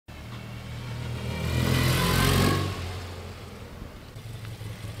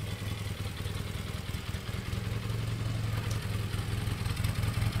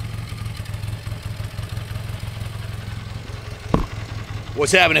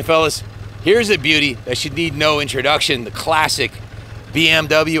What's happening, fellas? Here's a beauty that should need no introduction, the classic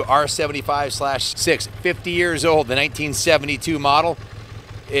BMW R75/6, 50 years old, the 1972 model.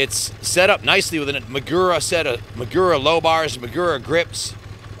 It's set up nicely with a Magura set of Magura low bars, Magura grips.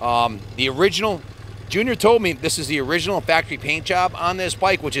 The original, Junior told me this is the original factory paint job on this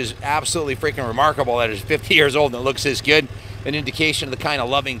bike, which is absolutely freaking remarkable that it's 50 years old and it looks this good. An indication of the kind of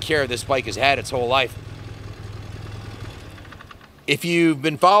loving care this bike has had its whole life. If you've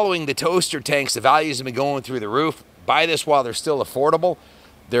been following the toaster tanks, the values have been going through the roof. Buy this while they're still affordable.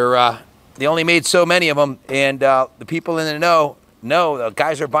 They only made so many of them, and the people in the know the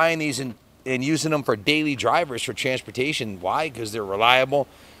guys are buying these and using them for daily drivers for transportation. Why? Because they're reliable,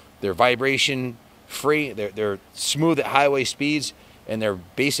 they're vibration free, they're smooth at highway speeds, and they're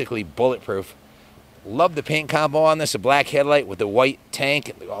basically bulletproof. Love the paint combo on this, a black headlight with the white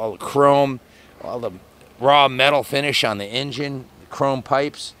tank, all the chrome, all the raw metal finish on the engine, the chrome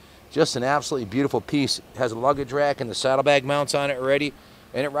pipes. Just an absolutely beautiful piece. It has a luggage rack and the saddlebag mounts on it already,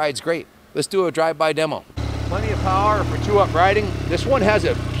 and it rides great. Let's do a drive-by demo. Plenty of power for two-up riding. This one has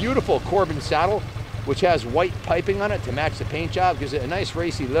a beautiful Corbin saddle, which has white piping on it to match the paint job, gives it a nice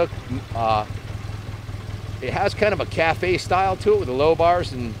racy look. It has kind of a cafe style to it with the low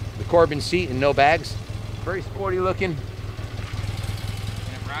bars and the Corbin seat and no bags. Very sporty looking. And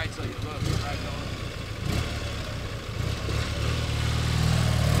it rides like it looks. It rides all over.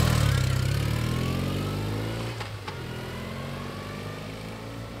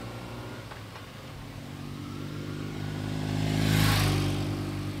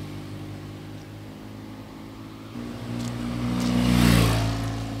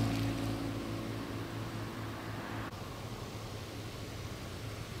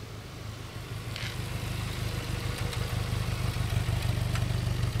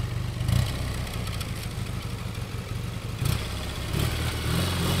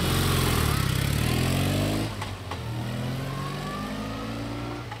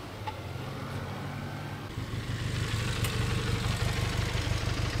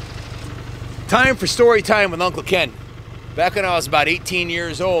 Time for story time with Uncle Ken. Back when I was about 18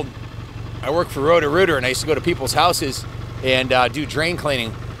 years old, I worked for Roto-Rooter, and I used to go to people's houses and do drain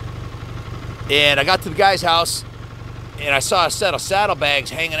cleaning. And I got to the guy's house, and I saw a set of saddlebags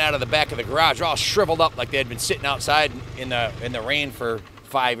hanging out of the back of the garage, all shriveled up like they had been sitting outside in the rain for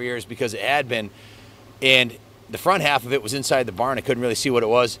 5 years, because it had been. And the front half of it was inside the barn. I couldn't really see what it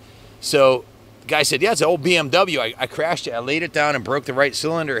was. So the guy said, yeah, it's an old BMW. I crashed it. I laid it down and broke the right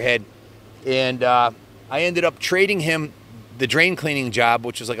cylinder head. And I ended up trading him the drain cleaning job,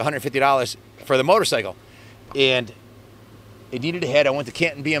 which was like $150 for the motorcycle. And it needed a head. I went to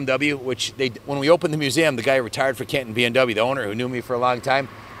Canton BMW, which when we opened the museum, the guy who retired for Canton BMW, the owner who knew me for a long time,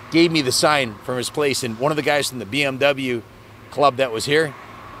 gave me the sign from his place. And one of the guys from the BMW club that was here,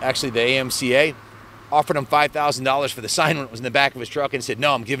 actually the AMCA, offered him $5,000 for the sign when it was in the back of his truck, and said,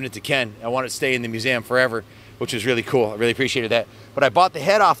 no, I'm giving it to Ken. I want it to stay in the museum forever, which was really cool. I really appreciated that. But I bought the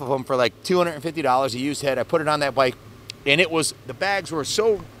head off of him for like $250, a used head. I put it on that bike, and the bags were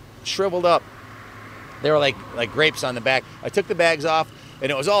so shriveled up. They were like grapes on the back. I took the bags off,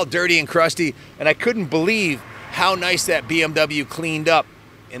 and it was all dirty and crusty, and I couldn't believe how nice that BMW cleaned up.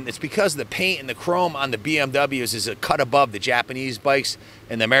 And it's because the paint and the chrome on the BMWs is a cut above the Japanese bikes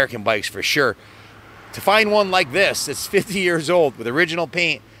and the American bikes for sure. To find one like this that's 50 years old with original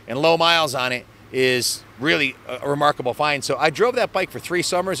paint and low miles on it is really a remarkable find. So I drove that bike for 3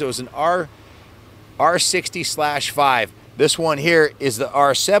 summers. It was an R60/5. This one here is the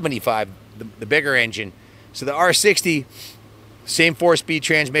R75, the bigger engine. So the R60, same 4-speed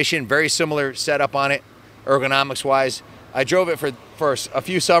transmission, very similar setup on it, ergonomics wise. I drove it for a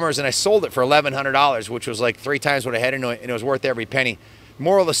few summers, and I sold it for $1,100, which was like 3 times what I had into it, and it was worth every penny.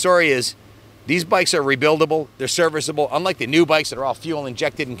 Moral of the story is, these bikes are rebuildable, they're serviceable, unlike the new bikes that are all fuel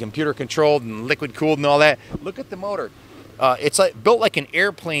injected and computer controlled and liquid cooled and all that. Look at the motor. It's built like an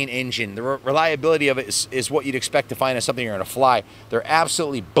airplane engine. The reliability of it is what you'd expect to find in something you're gonna fly. They're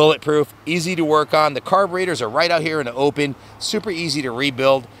absolutely bulletproof, easy to work on. The carburetors are right out here in the open, super easy to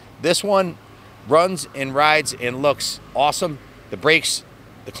rebuild. This one runs and rides and looks awesome. The brakes,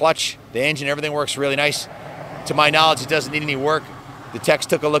 the clutch, the engine, everything works really nice. To my knowledge, it doesn't need any work. The techs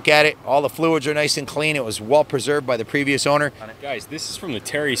took a look at it. All the fluids are nice and clean. It was well preserved by the previous owner. Guys, this is from the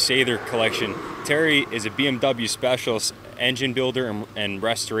Terry Sather collection. Terry is a BMW specialist, engine builder and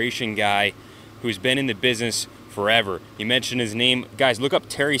restoration guy who's been in the business forever. He mentioned his name. Guys, look up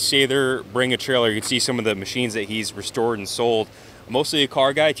Terry Sather, Bring a Trailer. You can see some of the machines that he's restored and sold. Mostly a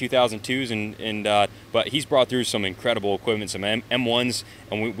car guy, 2002s, but he's brought through some incredible equipment, some M1s,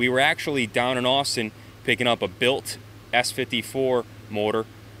 and we were actually down in Austin picking up a built S54 motor.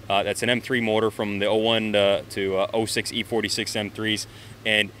 That's an M3 motor from the 01 to 06 E46 M3s.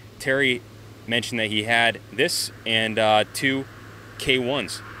 And Terry mentioned that he had this and 2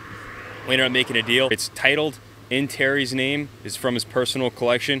 K1s. We ended up making a deal. It's titled in Terry's name. It's from his personal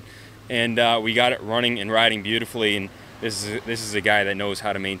collection, and we got it running and riding beautifully. And this is a guy that knows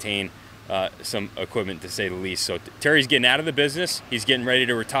how to maintain some equipment, to say the least. So Terry's getting out of the business. He's getting ready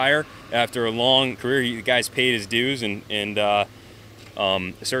to retire after a long career. The guy's paid his dues, and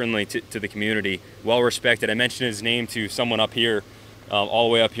certainly to the community, well respected. I mentioned his name to someone up here, all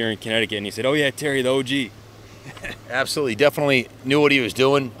the way up here in Connecticut, and he said, "Oh yeah, Terry, the OG." Absolutely, definitely knew what he was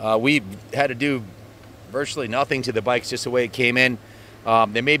doing. We had to do virtually nothing to the bikes, just the way it came in.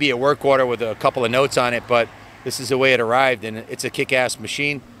 There may be a work order with a couple of notes on it, but this is the way it arrived, and it's a kick-ass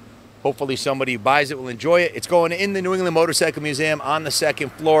machine. Hopefully somebody who buys it will enjoy it. It's going in the New England Motorcycle Museum on the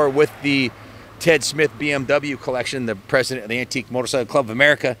second floor with the Ted Smith BMW collection, the president of the Antique Motorcycle Club of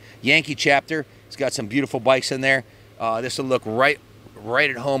America, Yankee chapter. It's got some beautiful bikes in there. This will look right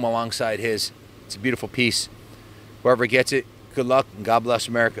at home alongside his. It's a beautiful piece. Whoever gets it, good luck, and God bless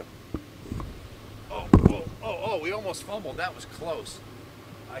America. Oh, we almost fumbled. That was close.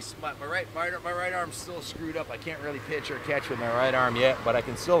 My right arm's still screwed up. I can't really pitch or catch with my right arm yet, but I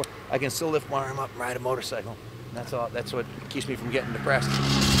can still lift my arm up and ride a motorcycle. And that's all. That's what keeps me from getting depressed.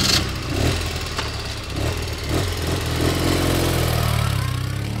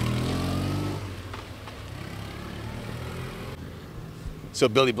 So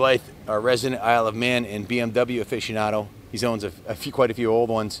Billy Blythe, our resident Isle of Man and BMW aficionado, he owns quite a few old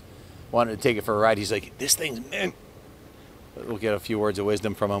ones. Wanted to take it for a ride. He's like, "This thing's mint." But we'll get a few words of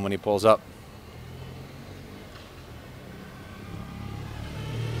wisdom from him when he pulls up.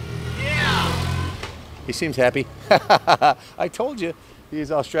 Yeah. He seems happy. I told you.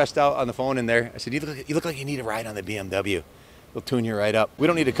 He's all stressed out on the phone in there. I said, you look like you need a ride on the BMW. They'll tune you right up. We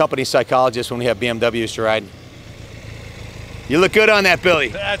don't need a company psychologist when we have BMWs to ride. You look good on that, Billy.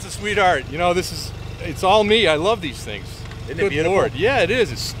 That's a sweetheart. You know, it's all me. I love these things. Isn't it beautiful? Lord. Yeah, it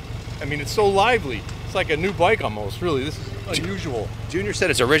is. I mean, it's so lively. It's like a new bike almost, really. This is unusual. Junior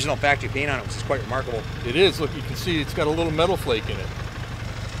said it's original factory paint on it, which is quite remarkable. It is. Look, you can see it's got a little metal flake in it.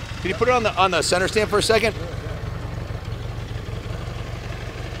 Can you put it on the center stand for a second?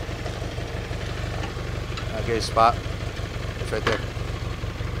 Okay, spot. It's right there.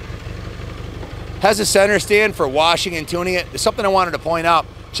 Has a center stand for washing and tuning it. There's something I wanted to point out.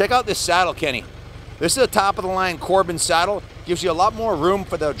 Check out this saddle, Kenny. This is a top-of-the-line Corbin saddle. Gives you a lot more room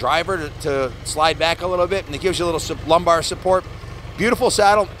for the driver to slide back a little bit, and it gives you a little lumbar support. Beautiful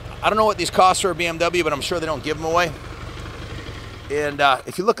saddle. I don't know what these cost for a BMW, but I'm sure they don't give them away. And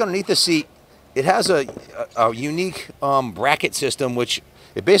if you look underneath the seat, it has a unique bracket system, which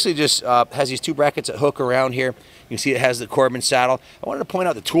it basically just has these two brackets that hook around here. You can see it has the Corbin saddle. I wanted to point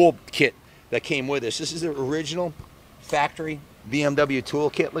out the tool kit that came with this. This is the original factory BMW tool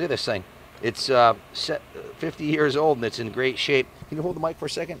kit. Look at this thing. It's 50 years old and it's in great shape. Can you hold the mic for a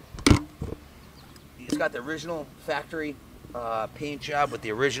second? It's got the original factory paint job with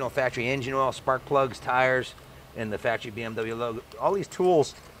the original factory engine oil, spark plugs, tires, and the factory BMW logo. All these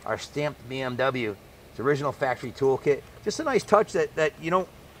tools are stamped BMW. It's original factory tool kit. Just a nice touch that you don't,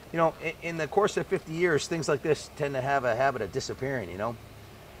 in the course of 50 years, things like this tend to have a habit of disappearing,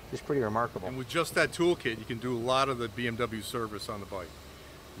 Just pretty remarkable. And with just that toolkit, you can do a lot of the BMW service on the bike.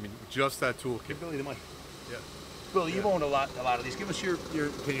 I mean, just that toolkit. Give Billy the mic. Yeah. Billy, you've owned a lot of these. Give us your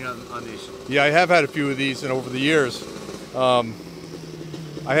opinion on these. Yeah, I have had a few of these, and over the years, I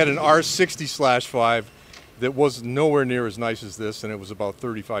had an R75 that was nowhere near as nice as this, and it was about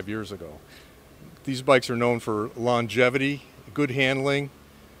 35 years ago. These bikes are known for longevity, good handling,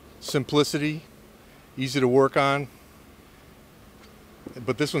 simplicity, easy to work on.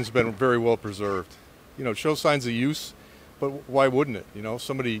 But this one's been very well preserved. It shows signs of use, but why wouldn't it?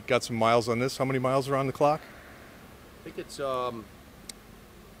 Somebody got some miles on this. How many miles are on the clock? I think it's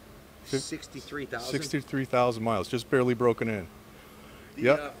 63,000. 63,000 miles, just barely broken in.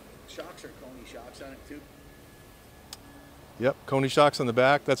 The shocks are Coney shocks on it too. Yep, Coney shocks on the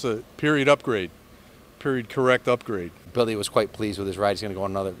back. That's a period upgrade, period correct upgrade. Billy was quite pleased with his ride. He's going to go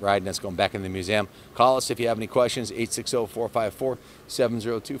on another ride, and that's going back in the museum. Call us if you have any questions,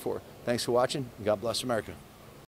 860-454-7024. Thanks for watching, and God bless America.